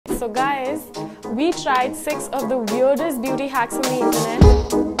So guys, we tried 6 of the weirdest beauty hacks on the internet.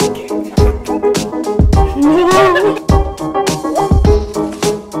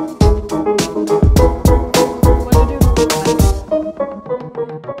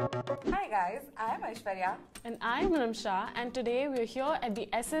 Hi guys, I am Aishwarya. And I'm Nimsha, and today we're here at the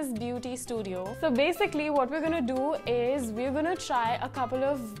SSBeauty studio. So basically what we're gonna do is we're gonna try a couple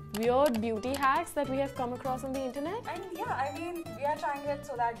of weird beauty hacks that we have come across on the internet. And yeah, I mean, we are trying it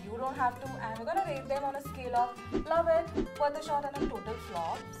so that you don't have to, and we're gonna rate them on a scale of love it, worth a shot, and a total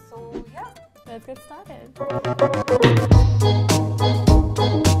flop. So yeah, Let's get started.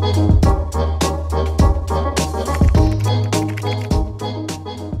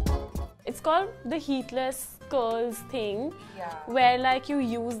 It's called the heatless curls thing, where like you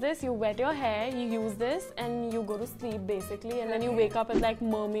use this, you wet your hair, you use this and you go to sleep basically, and then you wake up with like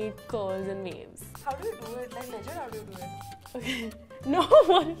mermaid curls and waves. How do you do it? Like legit, how do you do it? Okay. No,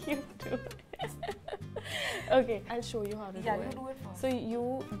 what do you do? Okay, I'll show you how to do it. Yeah, you do it first. So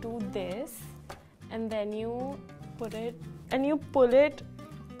you do this and then you put it and you pull it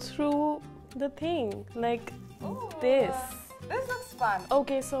through the thing like this. This looks fun.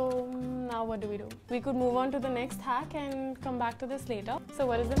 Okay, so now what do? We could move on to the next hack and come back to this later. So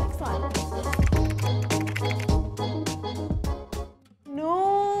what is the next one?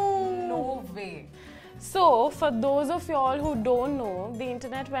 No way. So for those of y'all who don't know, the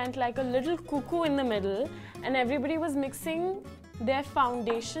internet went like a little cuckoo in the middle and everybody was mixing their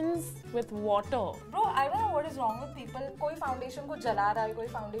foundations with water. Bro, I don't know what is wrong with people. Koi foundation ko jala raha hai, koi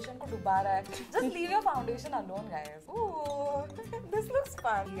foundation ko duba raha hai. Just leave your foundation alone, guys. Ooh, this looks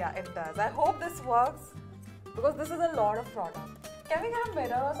fun. Yeah, it does. I hope this works because this is a lot of product. Can we get a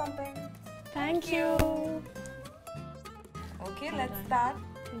mirror or something? Thank you. Okay, let's start.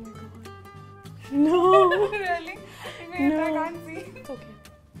 Oh my God. No. Really? Wait, No. I can't see. It's okay.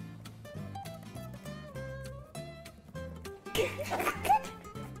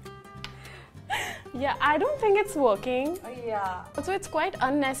 Yeah, I don't think it's working. Yeah. So it's quite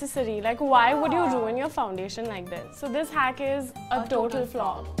unnecessary. Like, why would you ruin your foundation like this? So this hack is a total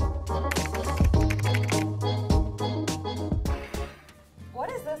flop.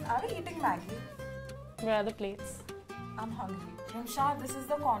 What is this? Are we eating Maggie? Where are the plates? I'm hungry. Nimsha, this is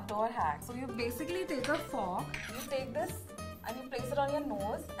the contour hack. So you basically take a fork, you take this and you place it on your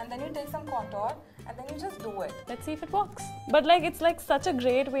nose, and then you take some contour and then you just do it. Let's see if it works. But like, it's like such a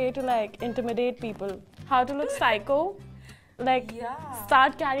great way to like intimidate people. How to look psycho? Like,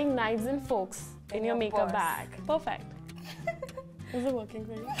 start carrying knives and forks in your makeup purse. bag. Perfect. Is it working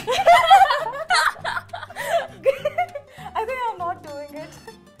for you? I think I'm not doing it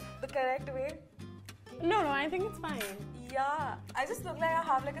the correct way. No, I think it's fine. Yeah, I just look like I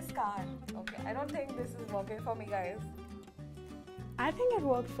have like a scar. Okay, I don't think this is working for me, guys. I think it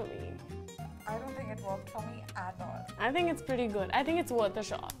worked for me. I don't think it worked for me at all. I think it's pretty good. I think it's worth a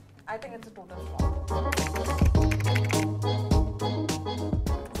shot. I think it's a total flop.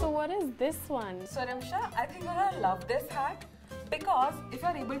 So what is this one? So Nimsha, I think you're gonna love this hack because if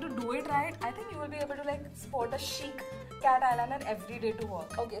you're able to do it right, I think you will be able to like sport a chic cat eyeliner every day to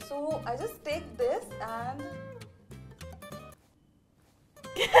work. Okay, so I just take this and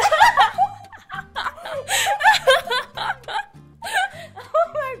oh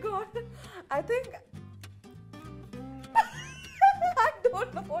my god, I think I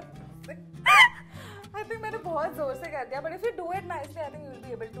don't know what to say. I think मैंने बहुत जोर से कर दिया, but if you do it nicely, I think you will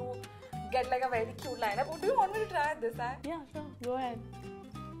be able to get like a very cute lineup. Do you want me to try this? Yeah, sure. Go ahead.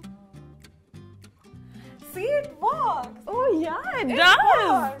 See, it works. Oh yeah, it does.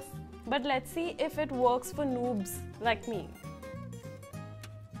 works. But let's see if it works for noobs like me.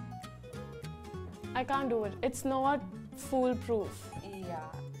 I can't do it. It's not foolproof.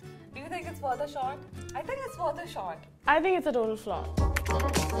 Yeah. Do you think it's worth a shot? I think it's worth a shot. I think it's a total flop.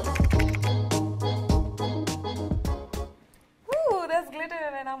 Ooh, there's glitter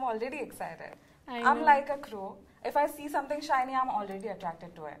in it. I'm already excited. I'm like a crow. If I see something shiny, I'm already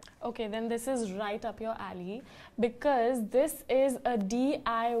attracted to it. Okay, then this is right up your alley because this is a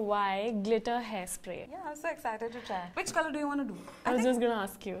DIY glitter hairspray. Yeah, I'm so excited to try. Which color do you want to do? I was just gonna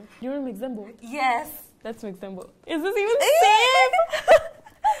ask you. You want to mix them both? Yes. Let's mix them both. Is this even safe?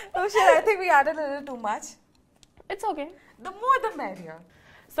 Oh shit, I think we added a little too much. It's okay. The more the merrier.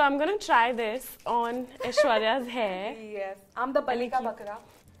 So I'm gonna try this on Aishwarya's hair. Yes. I'm the Balika Bakra.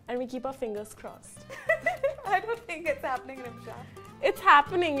 And we keep our fingers crossed. I don't think it's happening, Nimsha. It's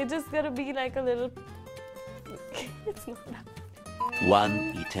happening. It's just gonna be like a little... It's not happening.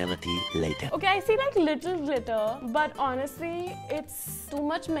 One eternity later. Okay, I see like little glitter, but honestly, it's too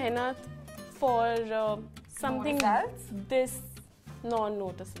much mehnat for something this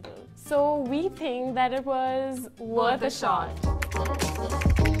non-noticeable. So we think that it was worth a shot.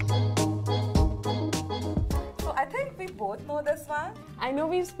 So I think we both know this one. I know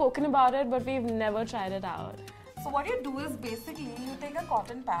we've spoken about it, but we've never tried it out. So what you do is basically you take a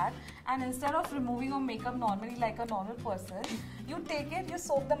cotton pad and instead of removing your makeup normally like a normal person, you take it, you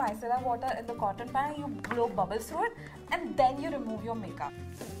soak the micellar water in the cotton pad, you blow bubbles through it, and then you remove your makeup.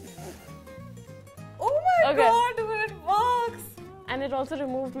 Oh my god, dude, it works! And it also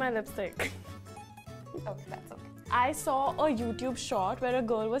removed my lipstick. Okay, that's okay. I saw a YouTube short where a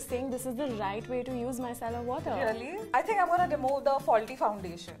girl was saying this is the right way to use micellar water. Really? I think I'm gonna remove the faulty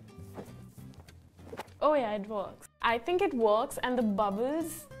foundation. Oh yeah, it works. I think it works and the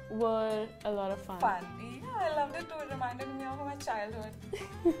bubbles were a lot of fun. Yeah, I loved it too. It reminded me of my childhood.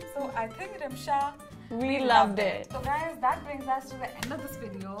 So I think Rimsha, we loved it. So guys, that brings us to the end of this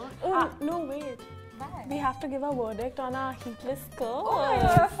video. Oh, no, wait. Bye. We have to give a verdict on our heatless curls. Oh my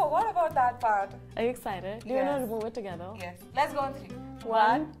god, I forgot about that part. Are you excited? Do you want to remove it together? Yes. Let's go on 3.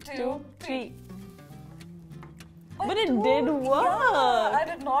 1, 2, 3. But it dude, did work. Yeah, I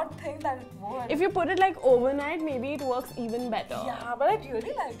did not think that it would. If you put it like overnight, maybe it works even better. Yeah, but I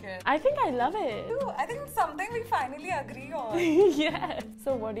really like it. I think I love it. Dude, I think it's something we finally agree on. Yeah.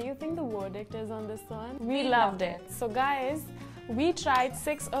 So what do you think the verdict is on this one? We loved it. So guys, we tried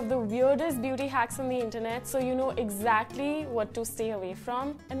 6 of the weirdest beauty hacks on the internet, so you know exactly what to stay away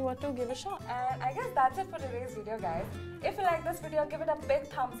from and what to give a shot. And I guess that's it for today's video, guys. If you like this video, give it a big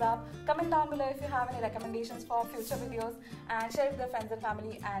thumbs up. Comment down below if you have any recommendations for future videos and share it with your friends and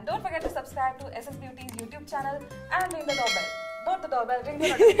family. And don't forget to subscribe to SSBeauty's YouTube channel and ring the doorbell. Not the doorbell, ring the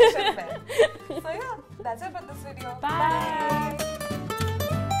notification bell. So yeah, that's it for this video. Bye.